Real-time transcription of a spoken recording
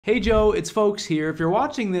Hey Joe, it's Folks here. If you're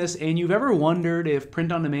watching this and you've ever wondered if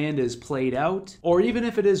print on demand is played out, or even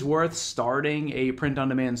if it is worth starting a print on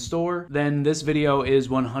demand store, then this video is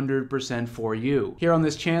 100% for you. Here on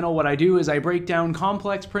this channel, what I do is I break down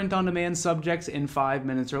complex print on demand subjects in 5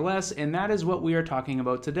 minutes or less, and that is what we are talking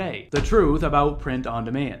about today. The truth about print on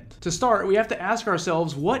demand. To start, we have to ask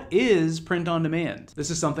ourselves, what is print on demand? This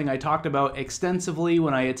is something I talked about extensively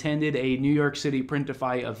when I attended a New York City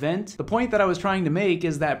Printify event. The point that I was trying to make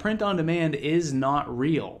is that print on demand is not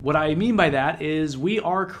real. What I mean by that is we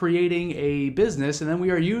are creating a business and then we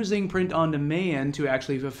are using print on demand to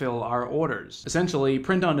actually fulfill our orders. Essentially,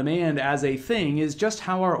 print on demand as a thing is just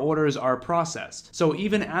how our orders are processed. So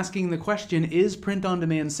even asking the question, is print on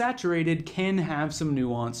demand saturated, can have some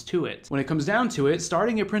nuance to it. When it comes down to it,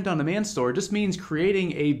 starting a print on demand store just means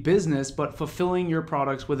creating a business but fulfilling your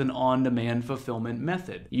products with an on-demand fulfillment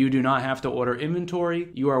method. You do not have to order inventory.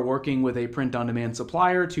 You are working with a print on demand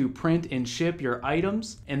supplier to print and ship your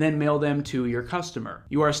items and then mail them to your customer.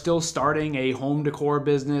 You are still starting a home decor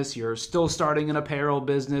business, you're still starting an apparel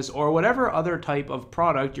business, or whatever other type of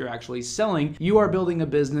product you're actually selling, you are building a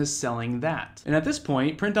business selling that. And at this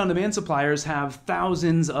point, print on demand suppliers have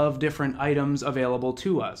thousands of different items available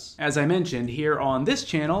to us. As I mentioned, here on this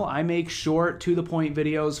channel, I make short, to the point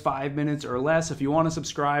videos, 5 minutes or less. If you want to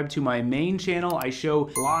subscribe to my main channel, I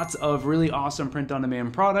show lots of really awesome print on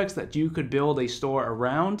demand products that you could build a store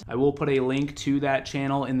around. I will put a link to that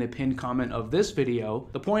channel in the pinned comment of this video.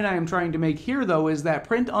 The point I am trying to make here though is that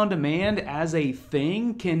print on demand as a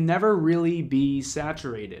thing can never really be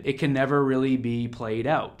saturated. It can never really be played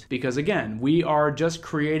out. Because again, we are just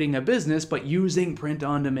creating a business but using print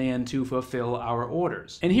on demand to fulfill our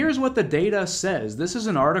orders. And here's what the data says. This is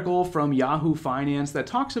an article from Yahoo Finance that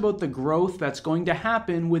talks about the growth that's going to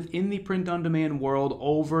happen within the print on demand world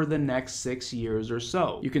over the next 6 years or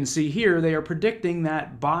so. You can see here they are predicting that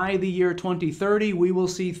by the year 2030, we will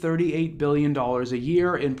see $38 billion a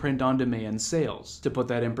year in print-on-demand sales. To put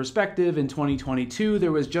that in perspective, in 2022,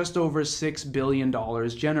 there was just over $6 billion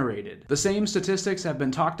generated. The same statistics have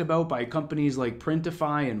been talked about by companies like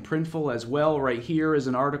Printify and Printful as well. Right here is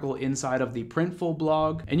an article inside of the Printful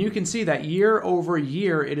blog, and you can see that year over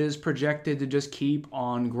year, it is projected to just keep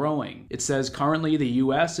on growing. It says currently the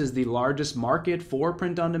US is the largest market for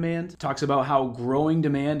print-on-demand. It talks about how growing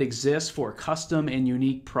demand exists for custom and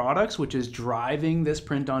unique products, which is driving this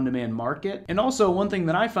print-on-demand market. And also one thing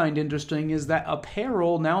that I find interesting is that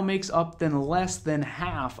apparel now makes up less than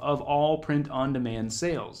half of all print-on-demand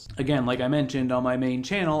sales. Again, like I mentioned on my main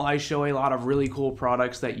channel, I show a lot of really cool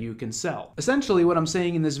products that you can sell. Essentially, what I'm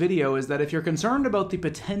saying in this video is that if you're concerned about the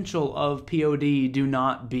potential of POD, do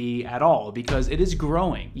not be at all, because it is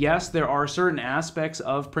growing. Yes, there are certain aspects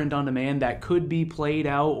of print-on-demand that could be played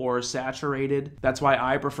out or saturated. That's why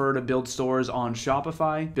I prefer to build stores on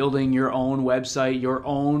Shopify. Building your own website, your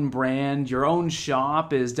own brand, your own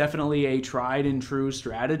shop is definitely a tried and true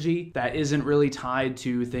strategy that isn't really tied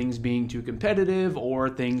to things being too competitive or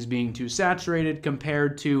things being too saturated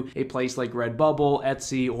compared to a place like Redbubble,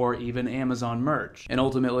 Etsy, or even Amazon merch. And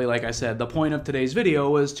ultimately, like I said, the point of today's video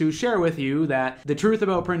was to share with you that the truth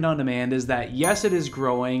about print on demand is that yes, it is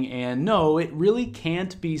growing, and no, it really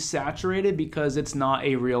can't be saturated because it's not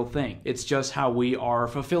a real thing. It's just how we are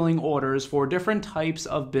fulfilling orders for different types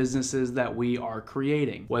of businesses that we are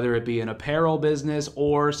creating, whether it be an apparel business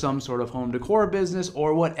or some sort of home decor business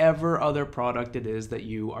or whatever other product it is that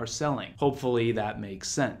you are selling. Hopefully that makes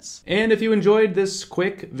sense. And if you enjoyed this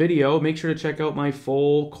quick video, make sure to check out my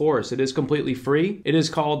full course. It is completely free. It is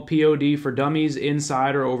called POD for Dummies.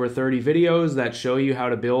 Inside are over 30 videos that show you how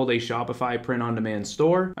to build a Shopify print-on-demand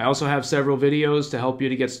store. I also have several videos to help you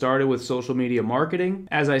to get started with social media marketing.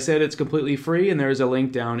 As I said, it's completely free and there is a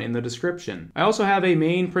link down in the description. I also have a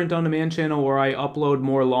main print-on-demand channel where I upload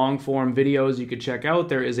more long-form videos you could check out.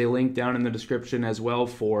 There is a link down in the description as well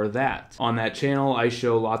for that. On that channel, I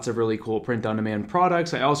show lots of really cool print-on-demand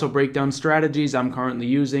products. I also break down strategies I'm currently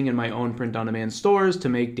using in my own print-on-demand stores to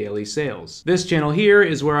make daily sales. This channel here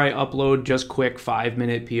is where I upload just quick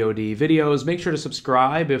 5-minute POD videos. Make sure to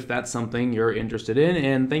subscribe if that's something you're interested in,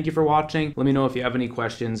 and thank you for watching. Let me know if you have any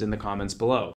questions in the comments below.